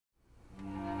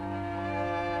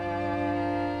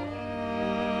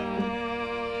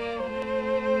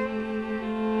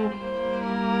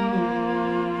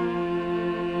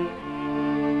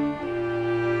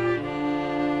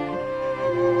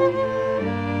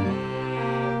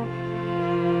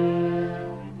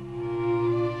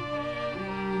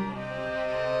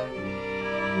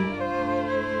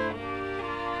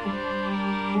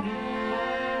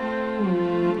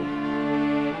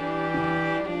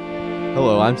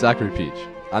I'm Zachary Peach.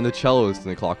 I'm the celloist in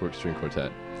the Clockwork String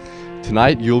Quartet.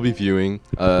 Tonight you'll be viewing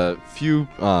a few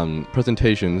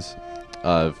presentations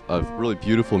of really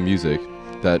beautiful music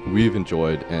that we've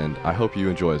enjoyed, and I hope you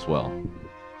enjoy as well.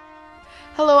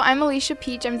 Hello, I'm Alicia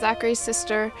Peach. I'm Zachary's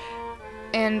sister,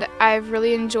 and I've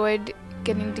really enjoyed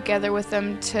getting together with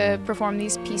them to perform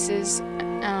these pieces.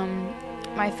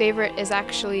 My favorite is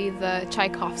actually the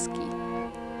Tchaikovsky.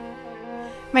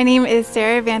 My name is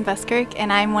Sarah Van Buskirk,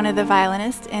 and I'm one of the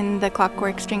violinists in the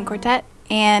Clockwork String Quartet.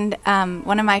 And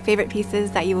one of my favorite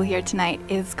pieces that you will hear tonight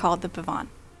is called the Pavane.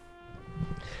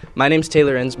 My name's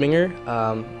Taylor Ensminger.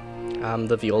 I'm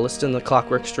the violist in the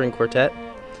Clockwork String Quartet.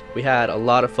 We had a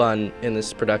lot of fun in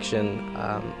this production,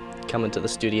 coming to the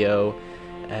studio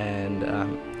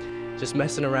and just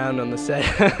messing around on the set.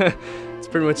 That's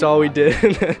pretty much all we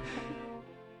did.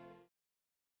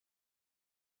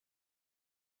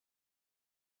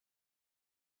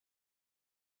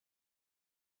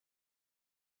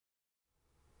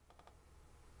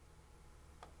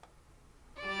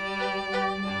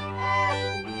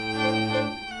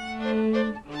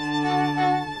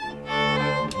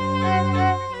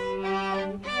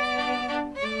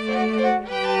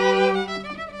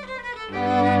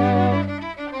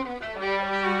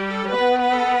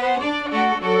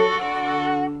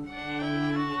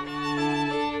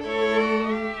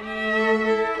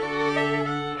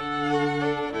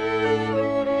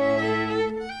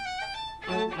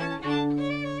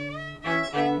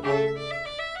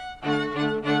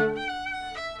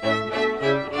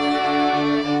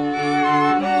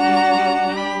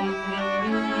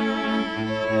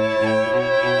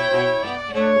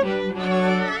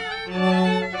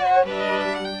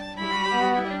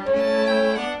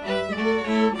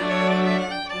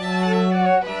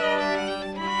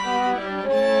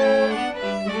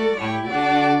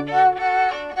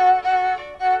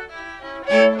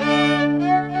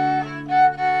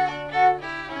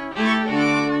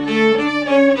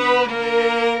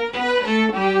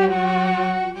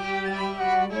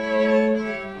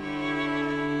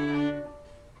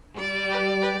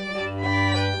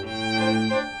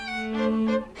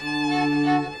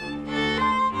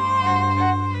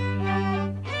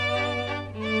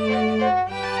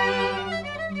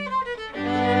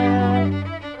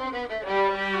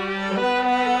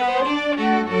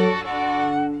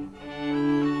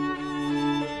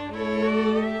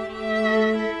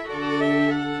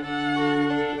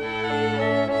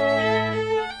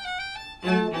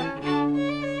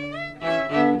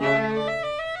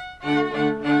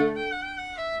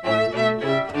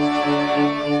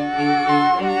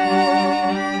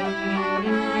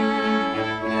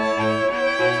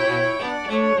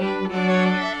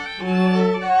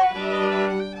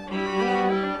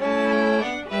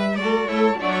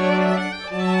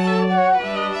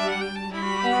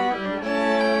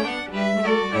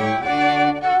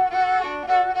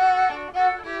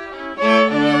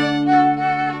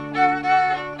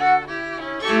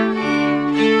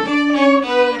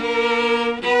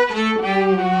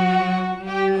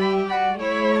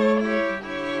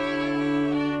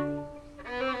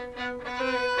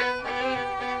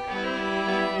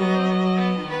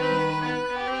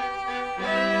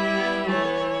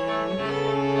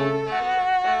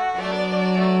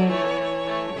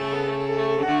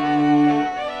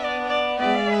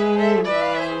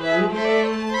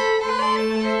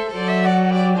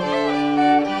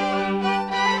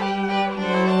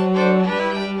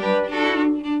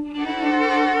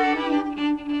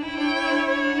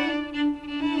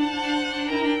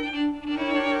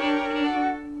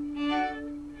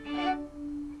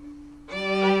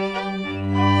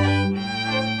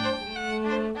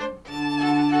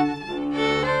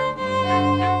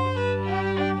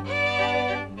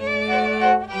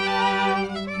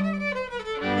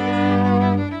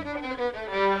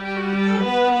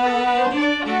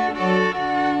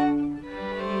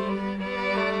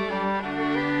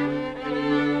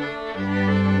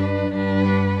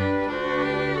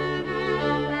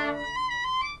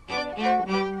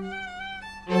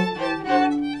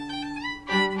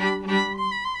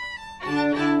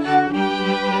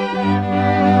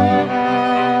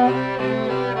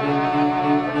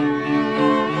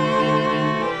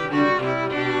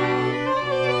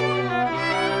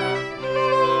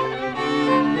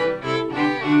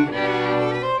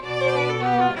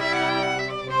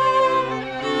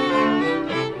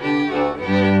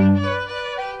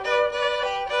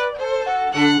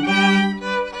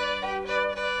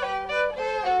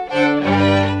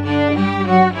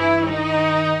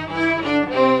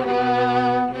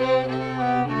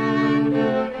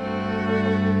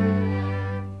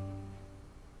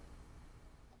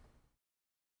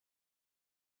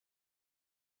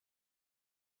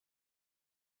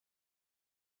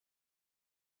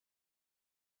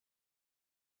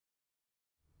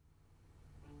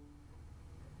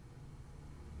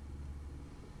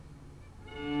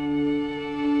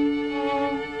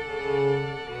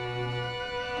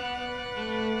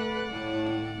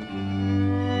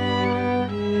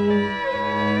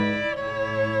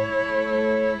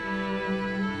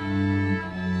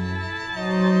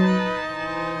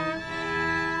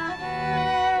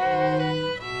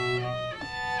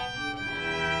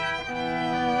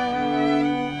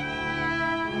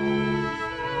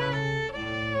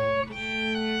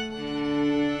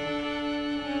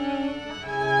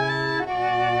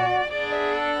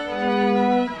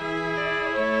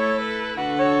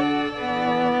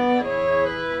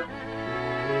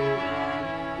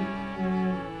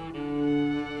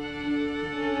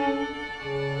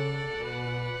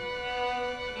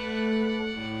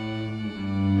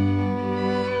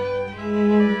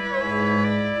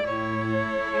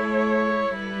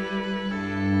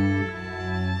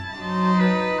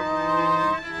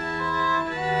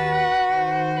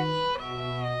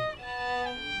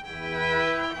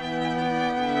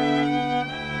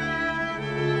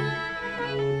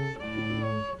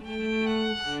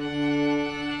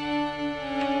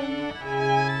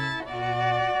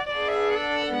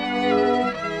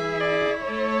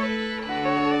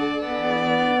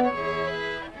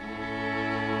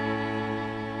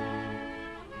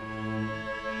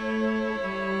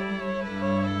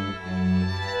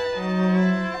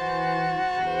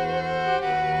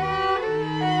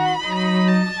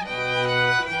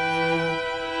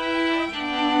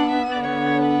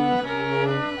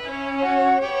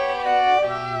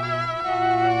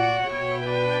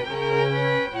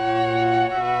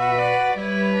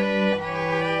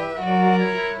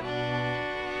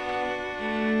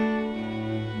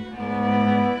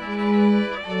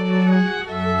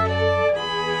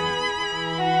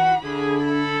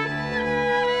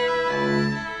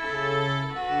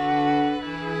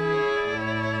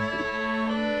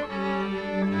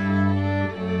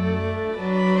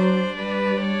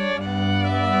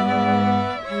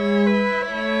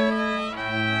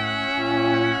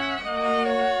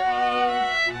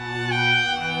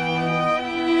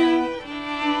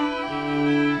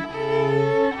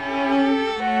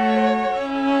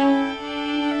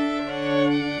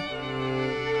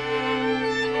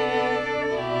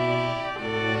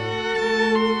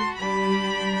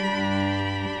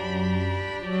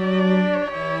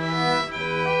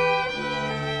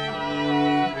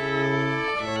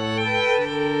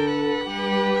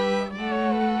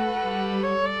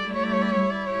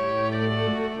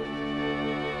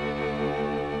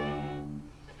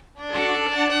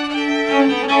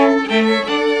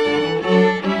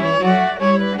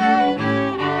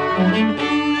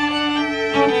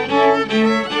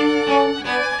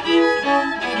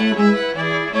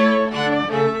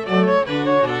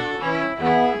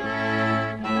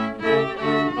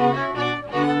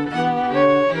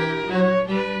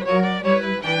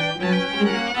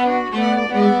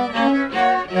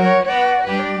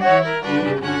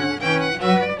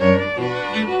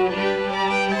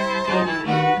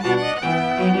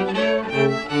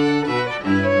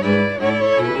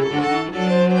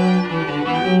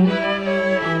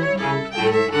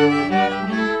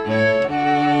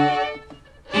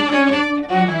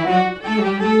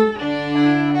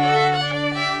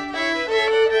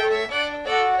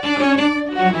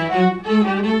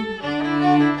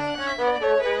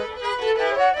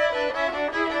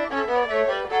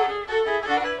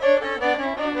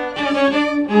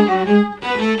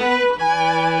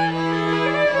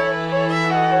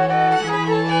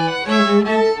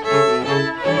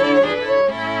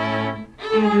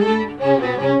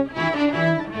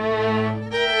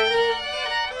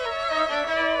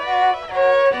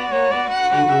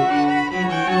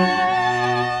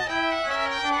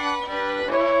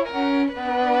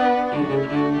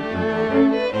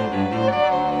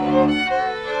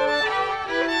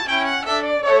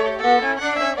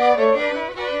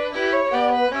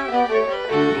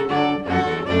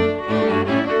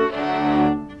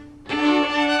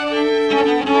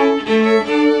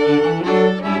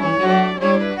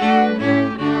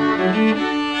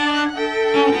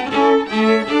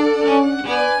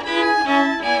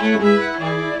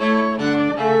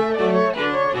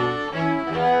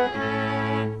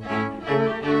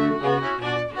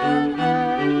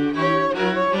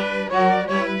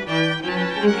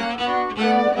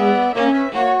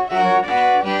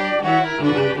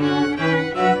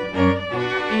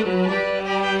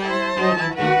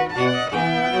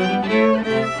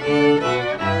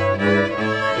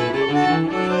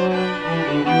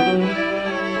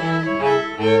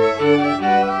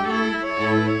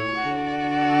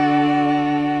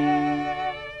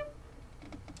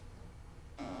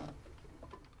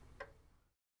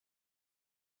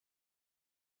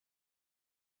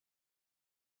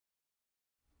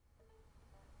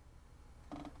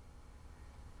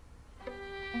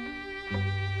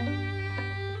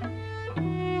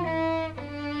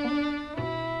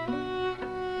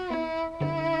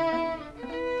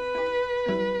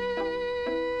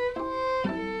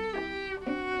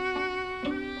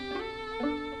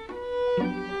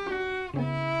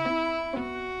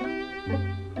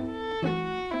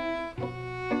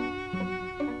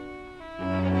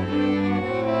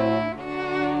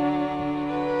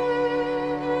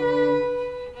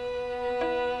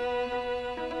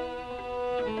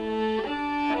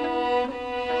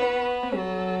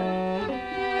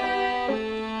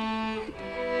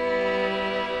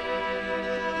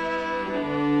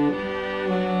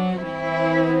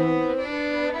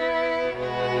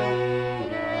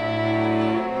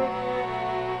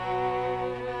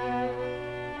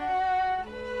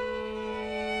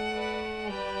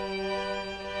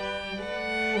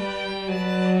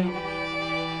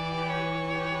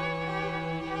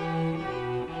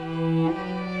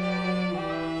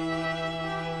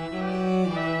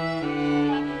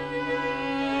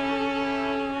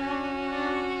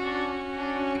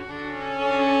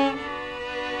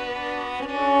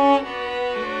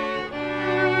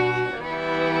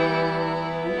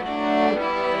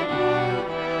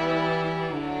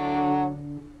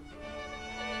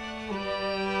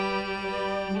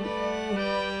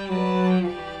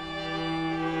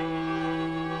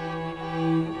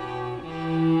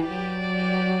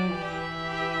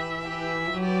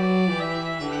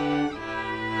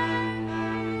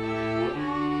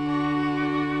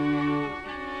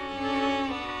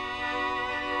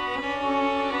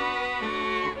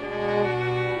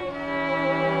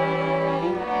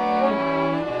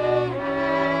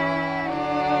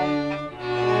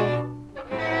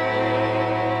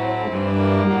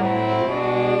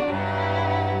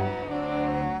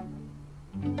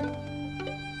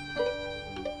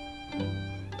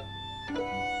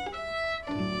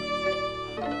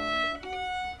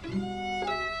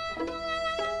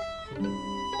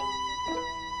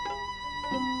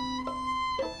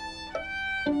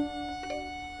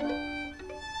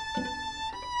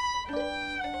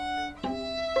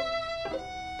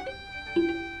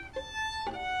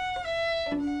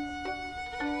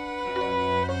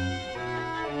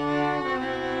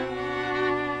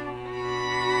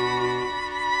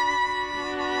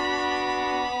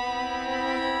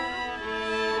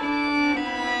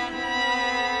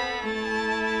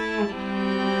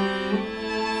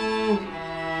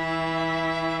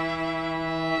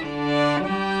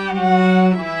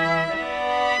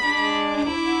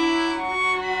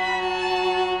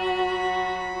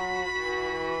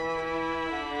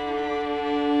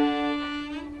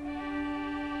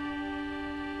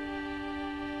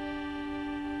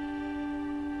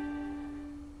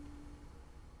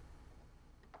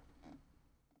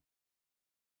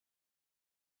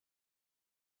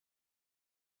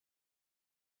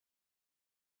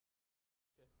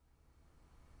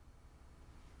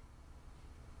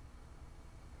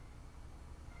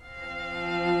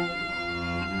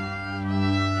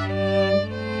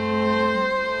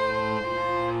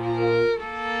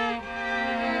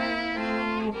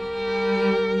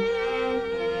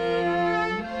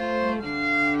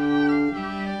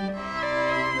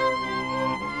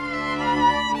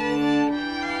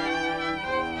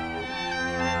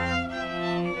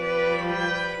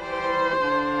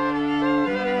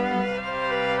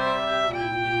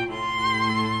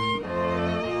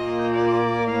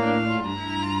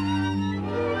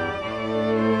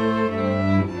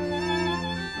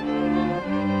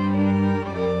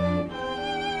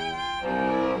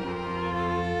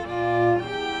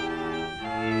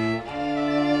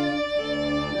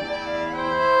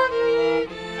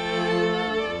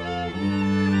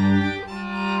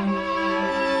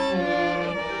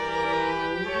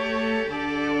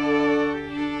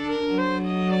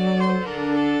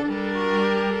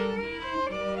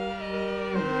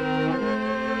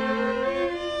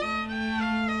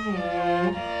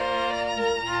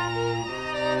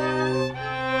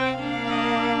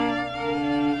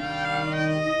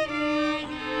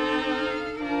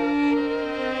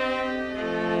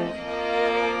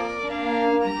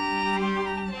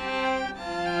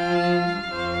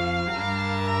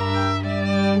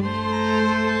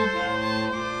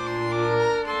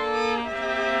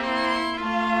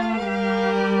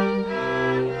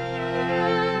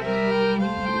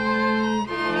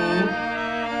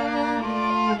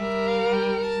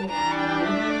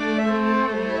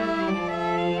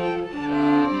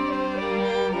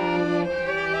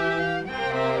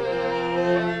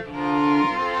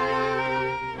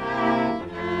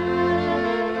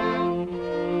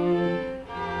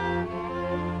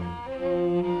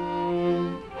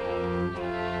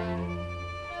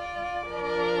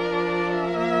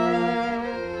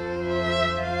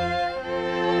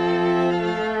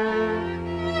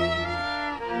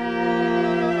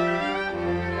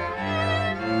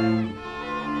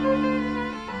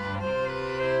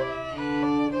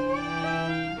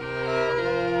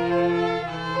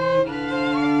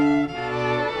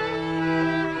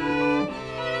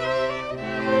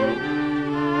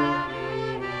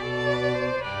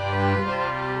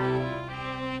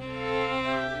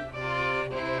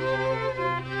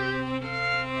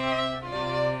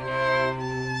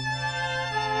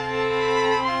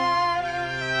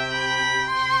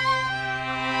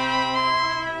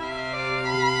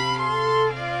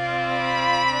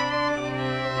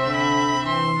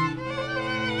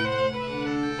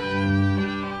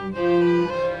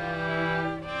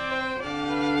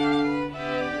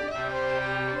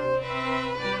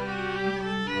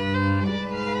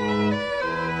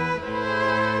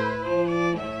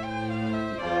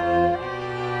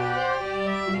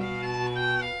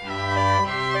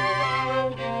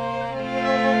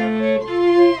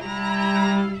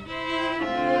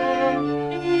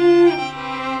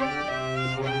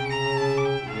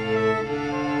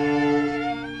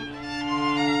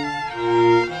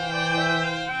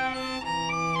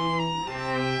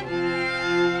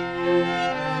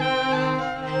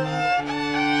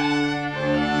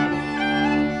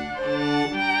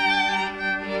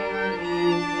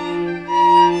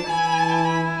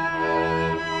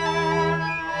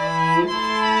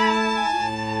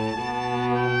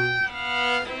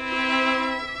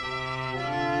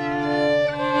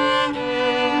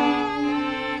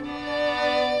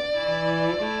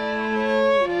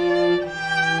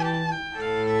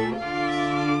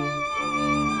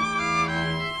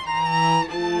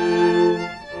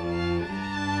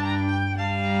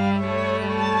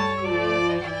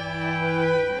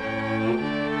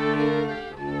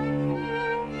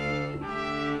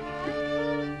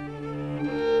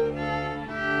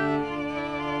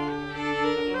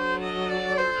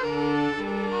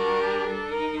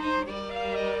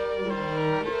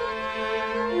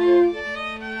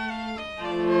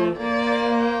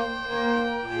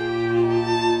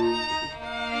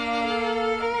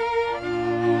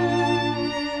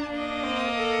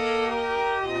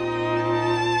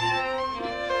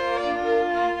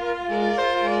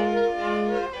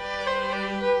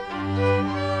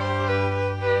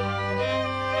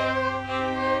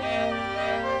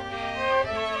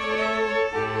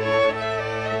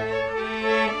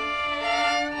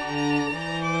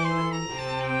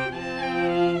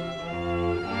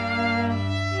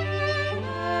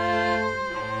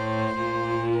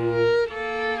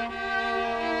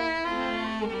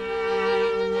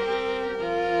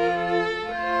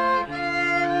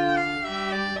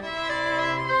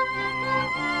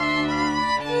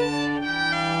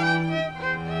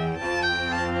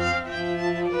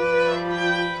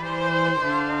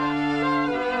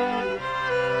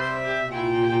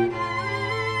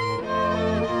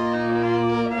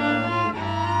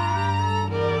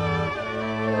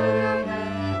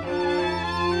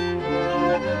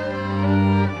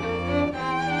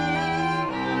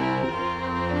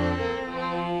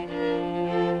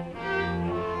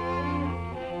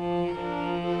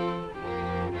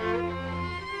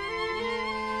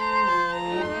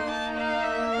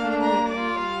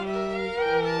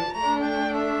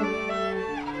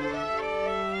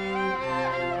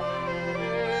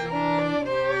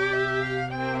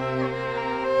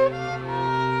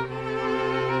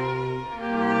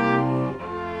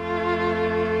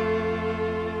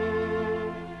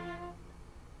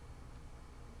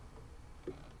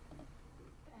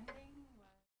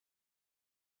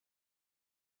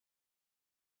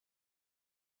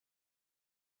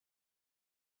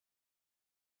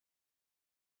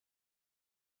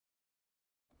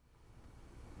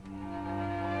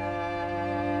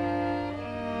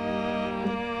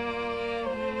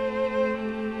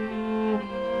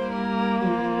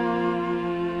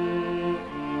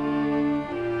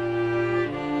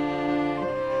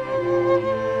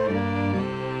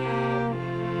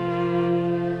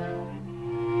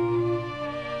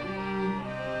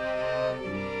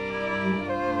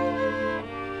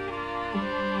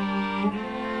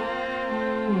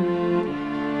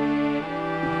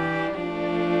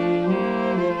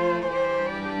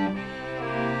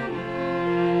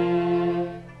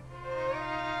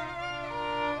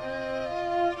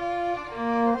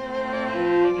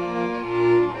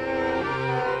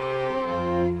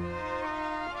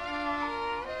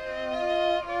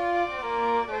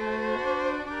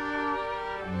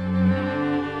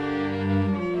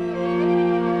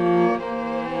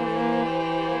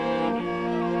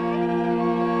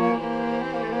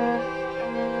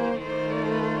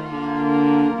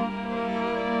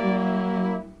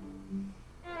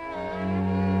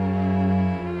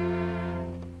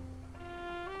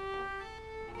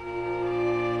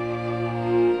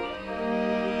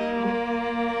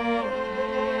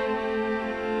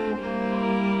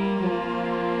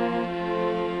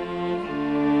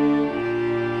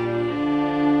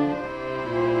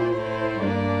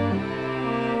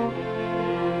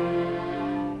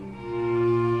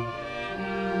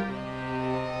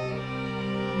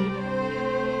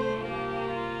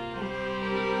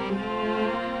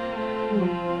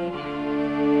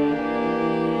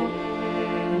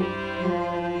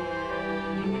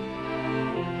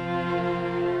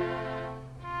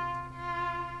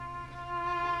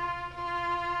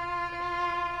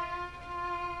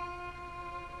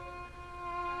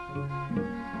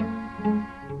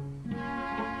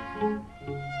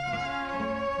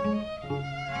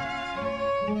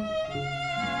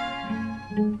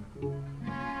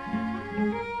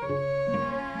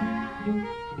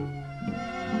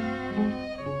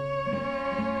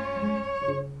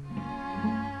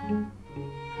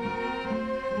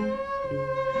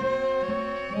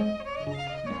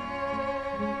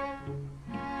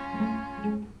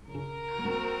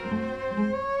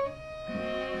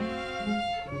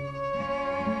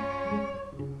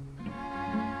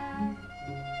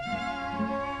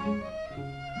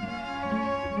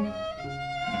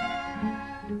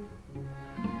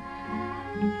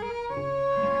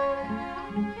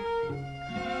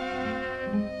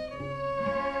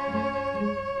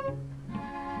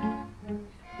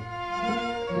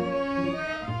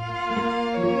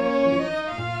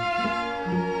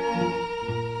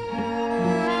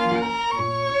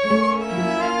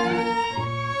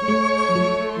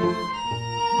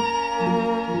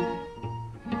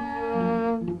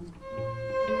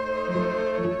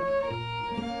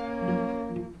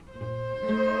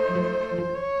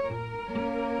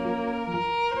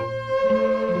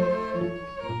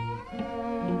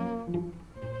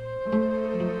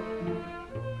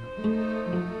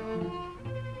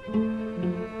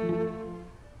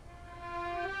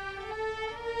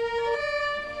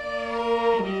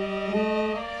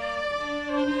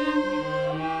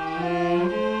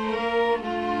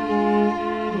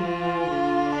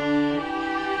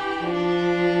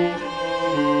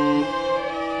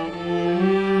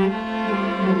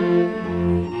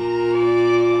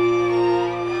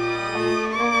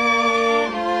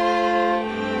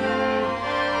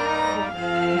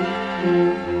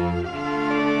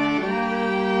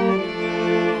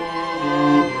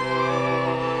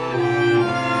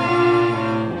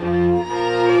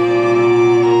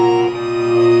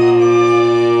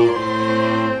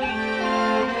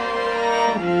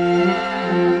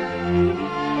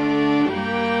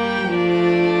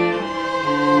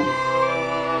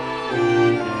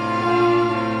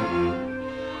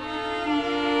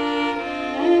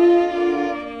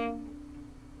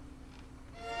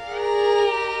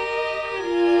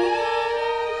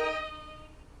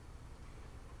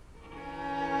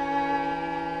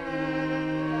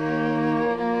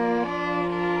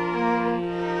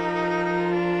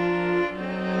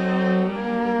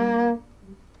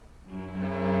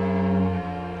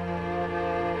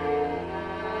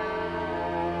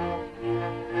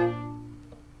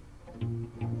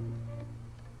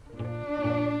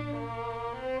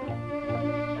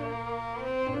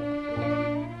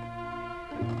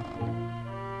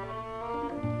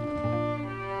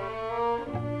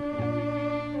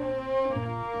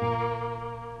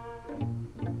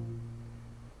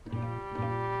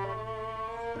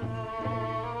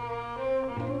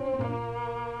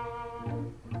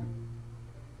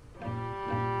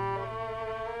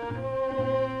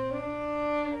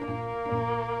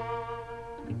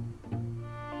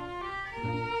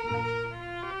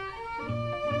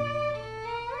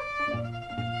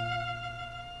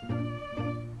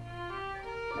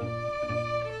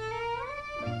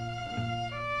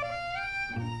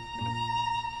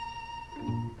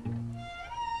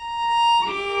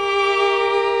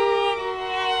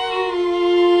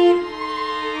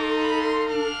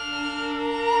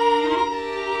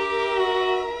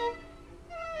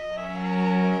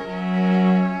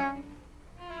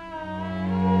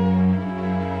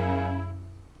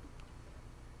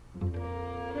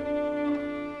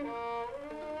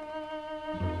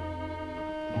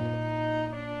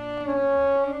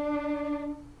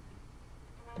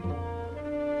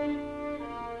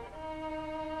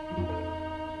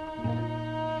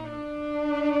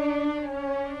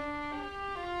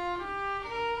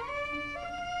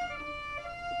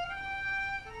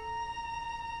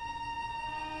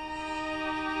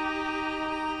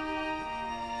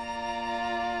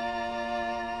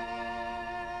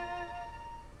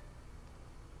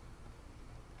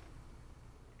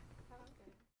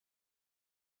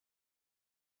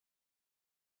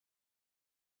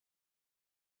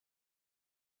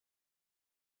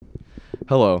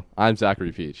 Hello, I'm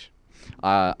Zachary Peach.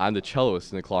 I'm the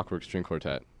celloist in the Clockwork String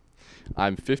Quartet.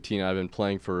 I'm 15. I've been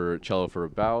playing for cello for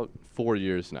about 4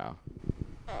 years now.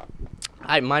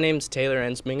 Hi, my name's Taylor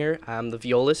Ensminger. I'm the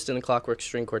violist in the Clockwork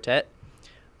String Quartet.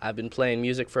 I've been playing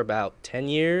music for about 10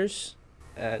 years,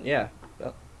 and yeah.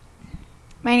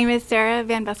 My name is Sarah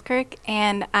Van Buskirk,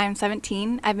 and I'm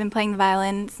 17. I've been playing the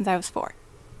violin since I was 4.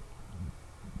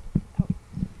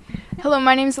 Hello,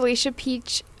 my name is Alicia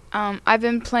Peach. I've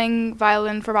been playing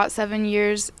violin for about 7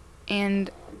 years, and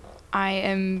I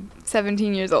am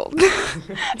 17 years old.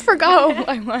 I forgot how old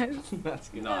I was. That's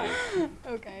good.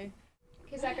 Okay.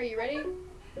 Okay, Zach, are you ready?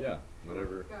 Yeah,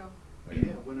 whatever. Go. Okay.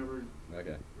 Yeah, whenever.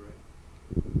 Okay.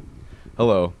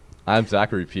 Hello, I'm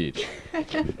Zachary Peach.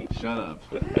 Shut up.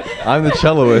 I'm the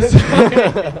celloist.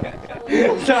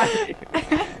 Sorry.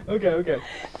 Okay.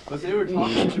 But they were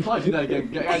talking. You should probably do that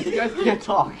again. Guys, you guys can't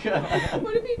talk.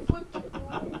 What if he flipped it?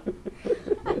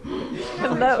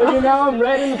 Hello. Okay, now I'm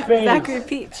red in the face. Zachary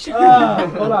Peach.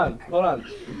 Hold on.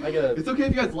 I gotta. It's okay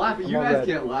if you guys laugh, but you I'm all guys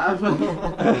red. can't laugh.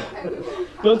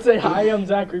 Don't say hi, I'm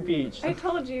Zachary Peach. I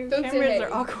told you, Don't say cameras hey.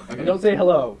 are awkward. Okay. Don't say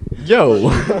hello. Yo.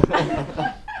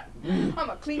 I'm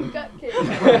a clean cut kid.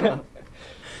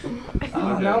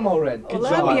 Now I'm all red. Good Hola,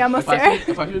 job. mi amo Sarah.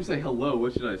 If I should say hello,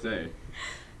 what should I say?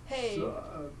 Hey.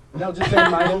 No, just say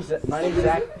my name's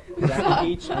Zach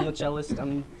Peach. I'm the cellist.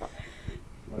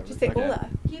 Just say Okay. hola.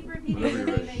 Keep repeating the name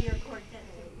of your quartet.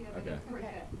 Okay.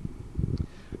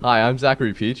 Hi, I'm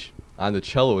Zachary Peach. I'm the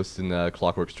celloist in the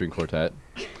Clockwork String Quartet.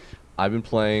 I've been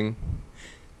playing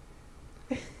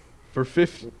for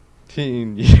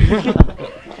 15 years.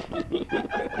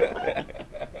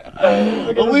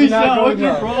 Alicia, what's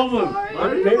your problem?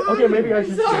 Okay, maybe I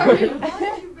should start.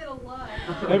 You've been alive.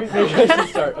 Maybe I should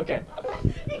start. Okay.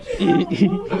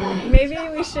 Maybe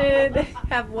we should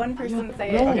have one person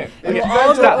say it. Okay. We'll all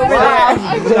go Stop.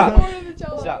 over there.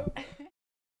 Stop.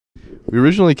 We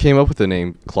originally came up with the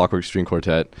name Clockwork String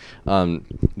Quartet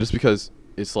just because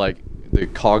it's like the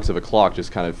cogs of a clock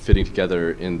just kind of fitting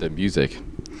together in the music,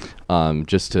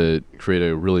 just to create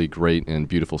a really great and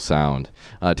beautiful sound.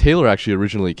 Taylor actually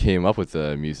originally came up with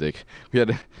the music. We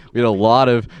had a lot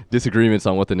of disagreements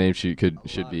on what the name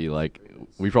should be. Like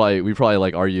we probably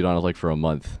like argued on it like for a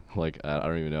month. Like I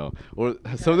don't even know. Or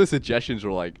some of the suggestions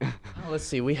were like Let's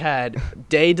see. We had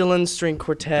Daedalus String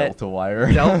Quartet, Delta Wire.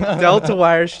 Delta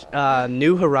Wires,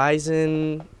 New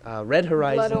Horizon, Red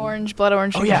Horizon. Blood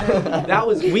orange. Oh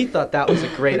yeah, we thought that was a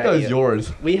great I think that idea. was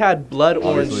yours. We had Blood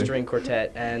Orange Obviously. String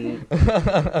Quartet, and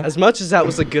as much as that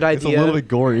was a good It's idea, a little bit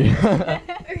gory.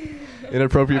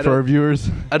 Inappropriate for our viewers.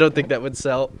 I don't think that would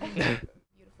sell.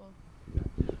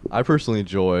 I personally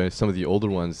enjoy some of the older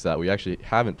ones that we actually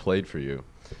haven't played for you.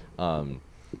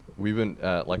 We've been,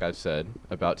 like I've said,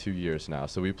 about 2 years now.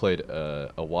 So we played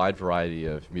a wide variety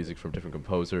of music from different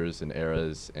composers and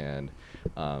eras, and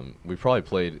we probably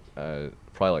played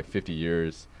probably like 50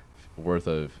 years worth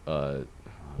of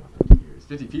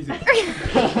 50 pieces.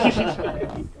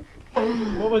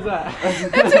 What was that?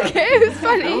 That's okay. It was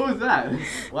funny. What was that?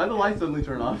 Why did the light suddenly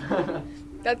turn off?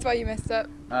 That's why you messed up.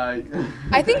 I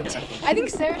I think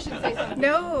Sarah should say something.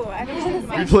 No, I don't want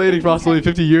to we played approximately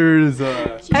 50 years.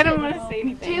 I don't want to say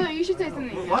anything. Taylor, you should say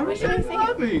something. Why were you guys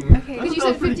laughing? Okay. Because you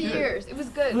said 50 years. It was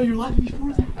good. No, you're laughing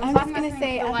before that. I'm just going to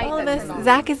say, The of light all of that us, turned on.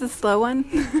 Zach is the slow one.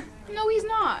 No, he's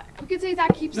not. We could say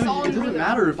Zach keeps No, solid it doesn't rhythm.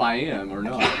 matter if I am or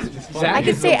not. It's just fun. Zach I could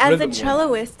is say, the as a rhythm one.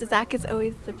 celloist, Zach is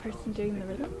always the person doing the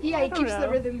rhythm. Yeah, he don't keeps the know.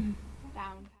 rhythm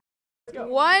down.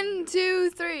 1, 2,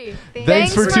 3.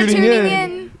 Thanks for tuning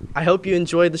in. I hope you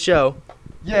enjoyed the show.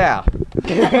 Yeah.